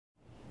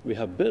we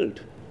have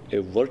built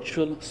a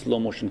virtual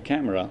slow-motion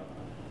camera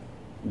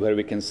where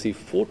we can see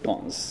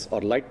photons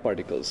or light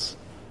particles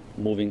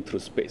moving through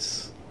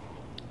space.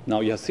 Now,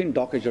 you have seen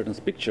Dr. Jordan's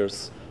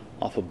pictures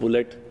of a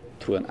bullet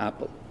through an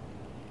apple.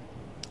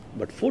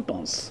 But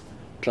photons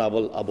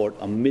travel about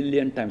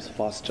 1,000,000 times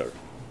faster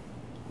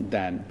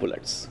than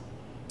bullets.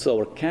 So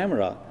our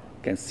camera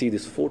can see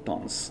these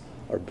photons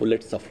or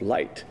bullets of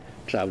light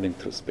traveling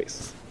through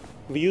space.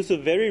 We use a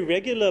very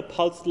regular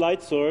pulsed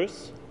light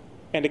source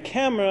and a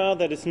camera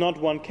that is not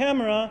one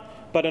camera,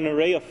 but an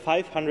array of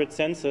 500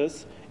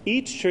 sensors,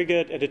 each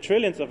triggered at a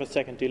trillionth of a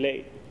second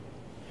delay.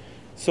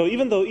 So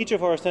even though each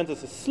of our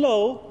sensors is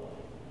slow,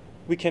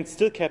 we can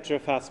still capture a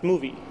fast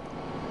movie.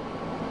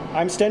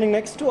 I'm standing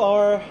next to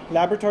our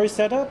laboratory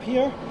setup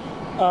here.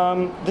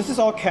 This is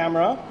our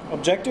camera.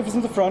 Objective is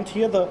in the front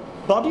here. The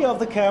body of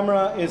the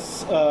camera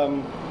is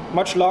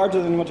much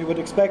larger than what you would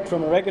expect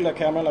from a regular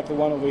camera like the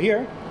one over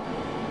here.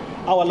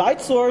 Our light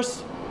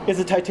source is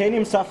a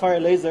titanium sapphire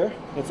laser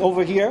that's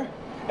over here,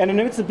 and it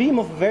emits a beam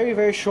of very,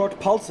 very short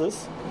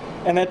pulses,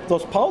 and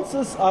those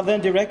pulses are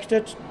then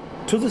directed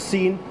to the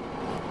scene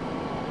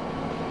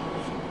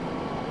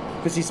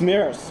with these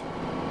mirrors.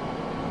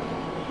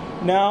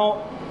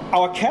 Now,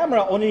 our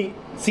camera only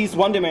sees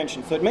one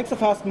dimension, so it makes a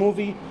fast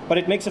movie, but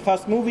it makes a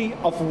fast movie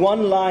of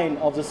one line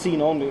of the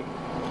scene only.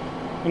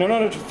 And in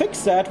order to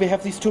fix that, we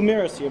have these two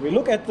mirrors here. We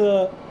look at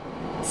the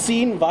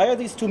scene via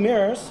these two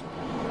mirrors,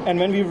 and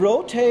when we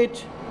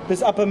rotate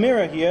this upper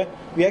mirror here,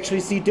 we actually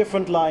see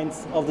different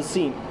lines of the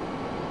scene.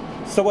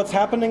 So what's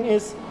happening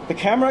is the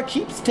camera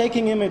keeps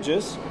taking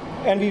images,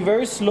 and we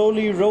very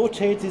slowly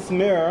rotate this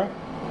mirror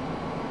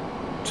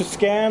to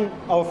scan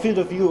our field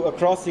of view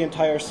across the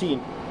entire scene.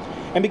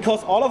 And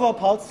because all of our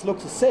pulses look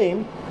the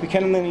same, we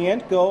can in the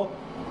end go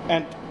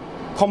and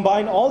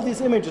combine all these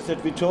images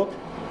that we took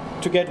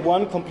to get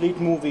one complete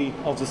movie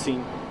of the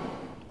scene.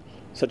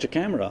 Such a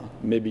camera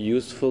may be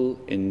useful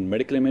in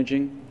medical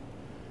imaging,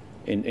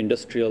 in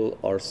industrial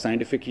or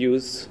scientific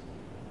use,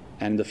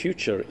 and in the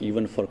future,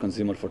 even for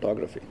consumer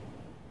photography.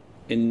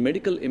 In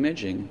medical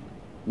imaging,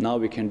 now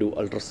we can do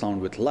ultrasound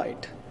with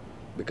light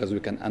because we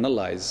can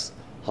analyze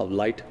how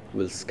light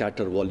will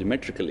scatter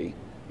volumetrically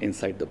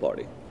inside the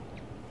body.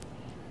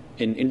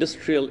 In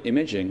industrial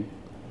imaging,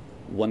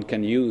 one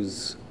can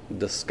use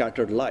the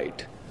scattered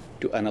light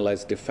to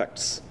analyze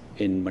defects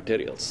in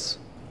materials.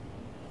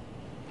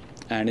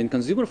 And in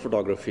consumer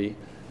photography,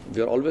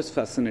 we are always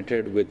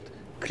fascinated with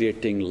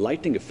creating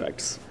lighting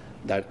effects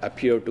that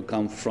appear to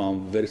come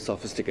from very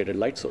sophisticated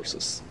light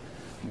sources.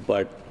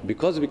 But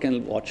because we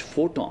can watch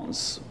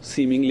photons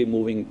seemingly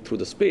moving through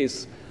the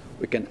space,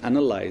 we can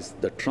analyze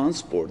the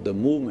transport, the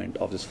movement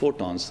of these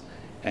photons,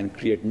 and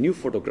create new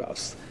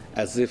photographs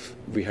as if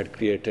we had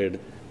created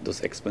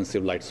those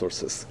expensive light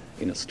sources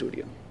in a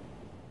studio.